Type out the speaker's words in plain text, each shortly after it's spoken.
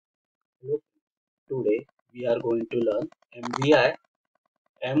Hello, today we are going to learn MVI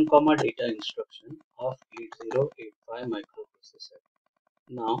M, data instruction of 8085 microprocessor.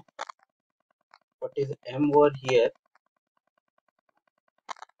 Now, what is M over here?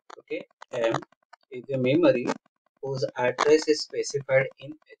 Okay, M is a memory whose address is specified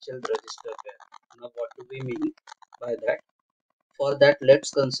in HL register pair. Now, what do we mean by that? For that, let's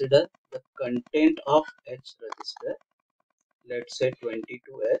consider the content of H register. Let's say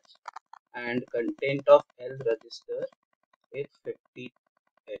 22H, and content of L register is 50H.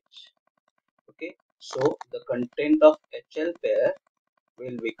 Okay, so the content of HL pair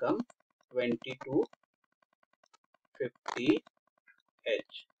will become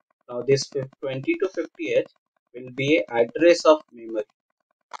 2250H. Now this 2250H will be a address of memory.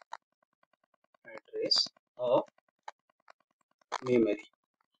 Address of memory.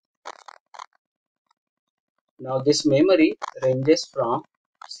 Now this memory ranges from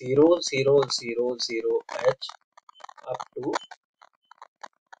 0000H up to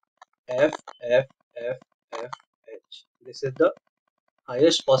FFFFH. This is the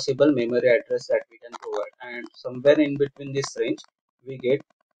highest possible memory address that we can provide, and somewhere in between this range we get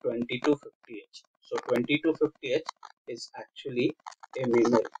 2250H. So 2250H is actually a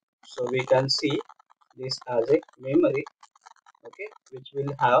memory, so we can see this as a memory, okay, which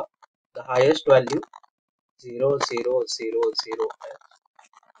will have the highest value 0000H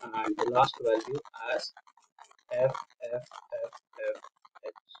and the last value as FFFFH,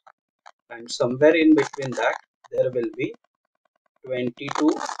 and somewhere in between that there will be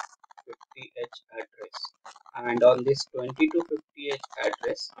 2250H address, and on this 2250H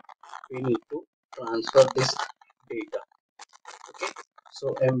address we need to transfer this data. Okay,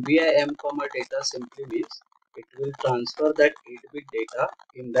 so MVI M, data simply means it will transfer that 8-bit data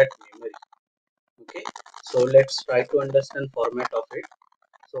in that memory. Okay, so let's try to understand format of it.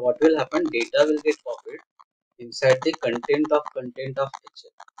 So what will happen, data will get copied inside the content of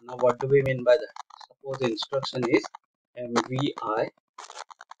HL. Now what do we mean by that? Suppose instruction is MVI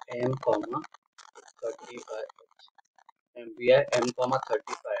M, 35H, MVI M,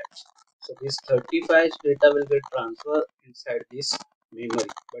 35H. So this 35H data will get transferred inside this memory,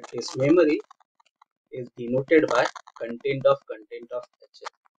 but this memory is denoted by content of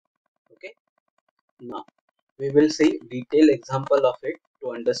HL. Okay, now we will see detailed example of it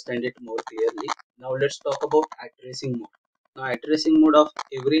to understand it more clearly. Now let's talk about addressing mode. Now addressing mode of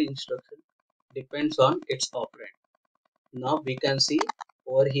every instruction depends on its operand. Now we can see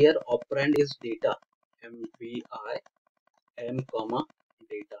over here operand is data, MVI M,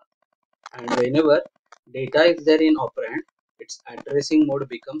 data, and whenever data is there in operand, its addressing mode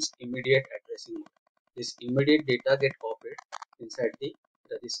becomes immediate addressing mode. This immediate data get copied inside the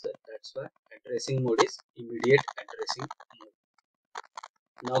register. That's why addressing mode is immediate addressing mode.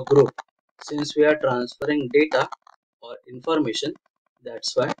 Now group, since we are transferring data or information,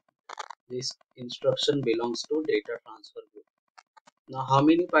 that's why this instruction belongs to data transfer group. Now how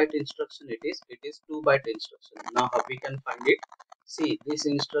many byte instruction it is? It is 2 byte instruction. Now how we can find it? See, this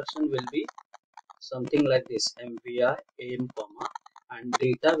instruction will be something like this, MVI M, and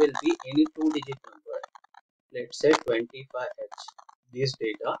data will be any 2-digit number. Let's say 25H. This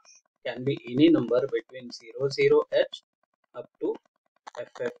data can be any number between 00H up to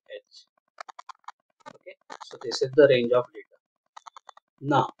FFH. Okay, so this is the range of data.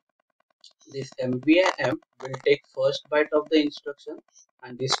 Now this MVI M will take first byte of the instruction,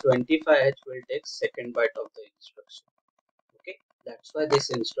 and this 25H will take second byte of the instruction. Okay, that's why this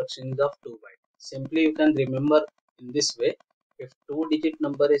instruction is of 2 byte. Simply you can remember in this way, if 2-digit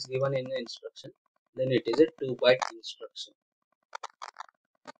number is given in the instruction, then it is a 2 byte instruction.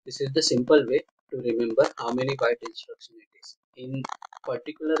 This is the simple way to remember how many byte instruction it is. In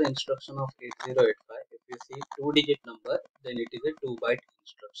particular instruction of 8085, if you see 2-digit number, then it is a 2 byte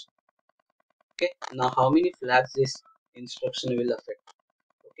instruction. Okay, now how many flags this instruction will affect?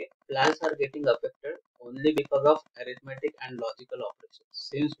 Okay, flags are getting affected only because of arithmetic and logical operations.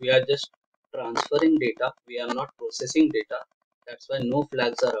 Since we are just transferring data, we are not processing data, that's why no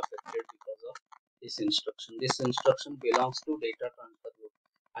flags are affected because of this instruction. This instruction belongs to data transfer group,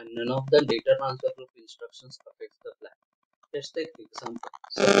 and none of the data transfer group instructions affects the flag. Let's take example.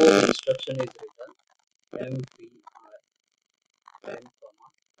 Suppose instruction is written MVI M,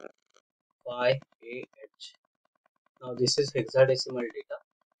 5AH. Now this is hexadecimal data.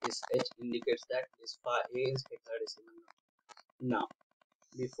 This H indicates that this 5A is hexadecimal number. Now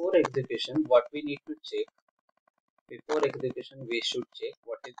before execution, what we need to check? Before execution, we should check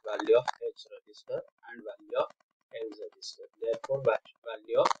what is value of H register and value of L register. Therefore,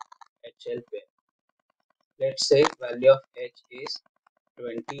 value of HL pair. Let's say value of H is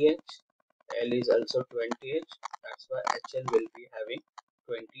 20H L is also 20H. That's why HL will be having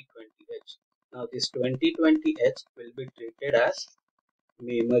 2020H. Now this 2020H will be treated as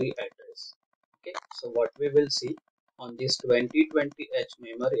memory address. Okay, so what we will see on this 2020H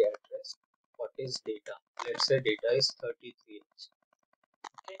memory address, what is data? Let's say data is 33H.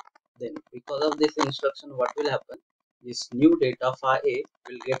 Okay, then because of this instruction, what will happen? This new data file A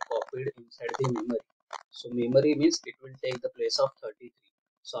will get copied inside the memory. So memory means it will take the place of 33.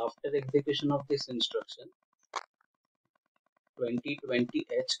 So after execution of this instruction,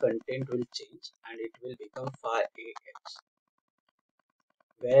 2020H content will change and it will become file AH.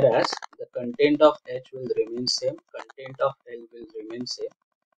 Whereas the content of H will remain same, content of L will remain same.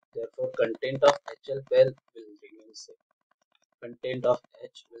 Therefore, content of HL will remain same. Content of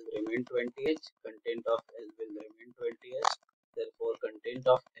H will remain 20H, content of L will remain 20H. Therefore, content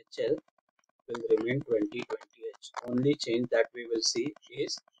of HL will remain 2020H. Only change that we will see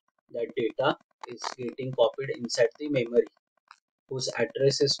is that data is getting copied inside the memory whose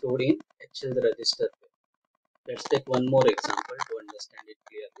address is stored in HL register. Let's take one more example to understand it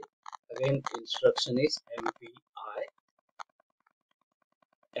clearly. Again, instruction is MVI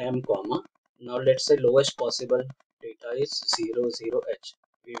M, comma. Now let's say lowest possible data is 00H.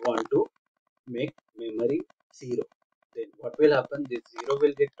 We want to make memory 0. Then what will happen? This 0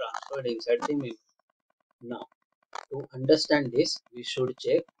 will get transferred inside the memory. Now, to understand this, we should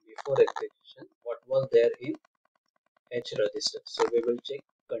check before execution what was there in H register. So we will check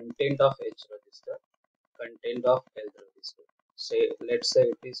content of H register, content of L register. Say, let's say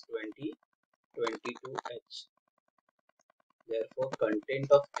it is 2022H. Therefore,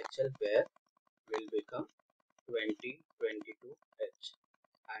 content of HL where will become 2022H.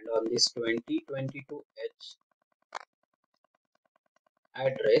 And on this 2022H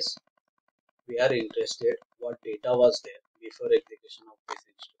address, we are interested what data was there before execution of this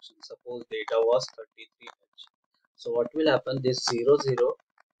instruction. Suppose data was 33H. So what will happen? This 00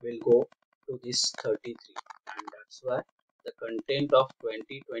 will go to this 33, and that's why the content of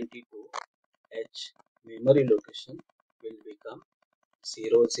 2022H memory location will become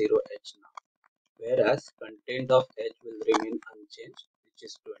 00H now. Whereas content of H will remain unchanged, which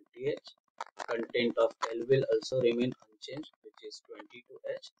is 20H. Content of L will also remain unchanged, which is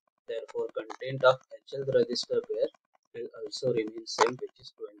 22H. Therefore, content of HL register where will also remain same, which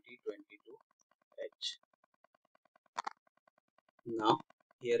is 2022H. Now,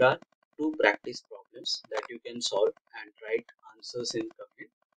 here are two practice problems that you can solve and write answers in comment.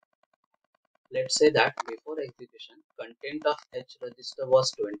 Let's say that before execution, content of H register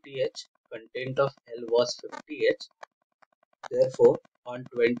was 20H, content of L was 50H. Therefore, on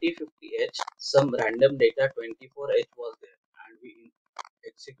 2050H, some random data 24H was there, and we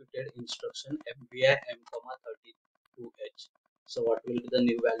executed instruction MVI M, 32H. So, what will be the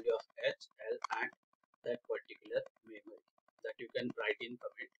new value of H, L, and that particular memory that you can write in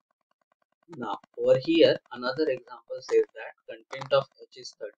comment. Now, over here, another example says that content of H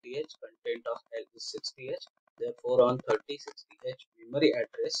is 30H, content of L is 60H. Therefore, on 3060H memory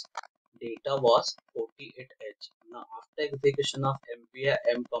address, data was 48H. Now, after execution of MVI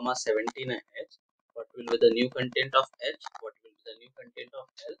M, 79H, what will be the new content of H? What will be the new content of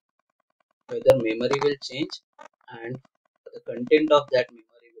L? Whether memory will change and the content of that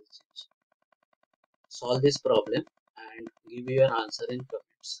memory will change. Solve this problem and give your answer in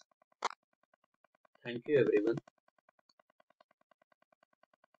comments. Thank you everyone.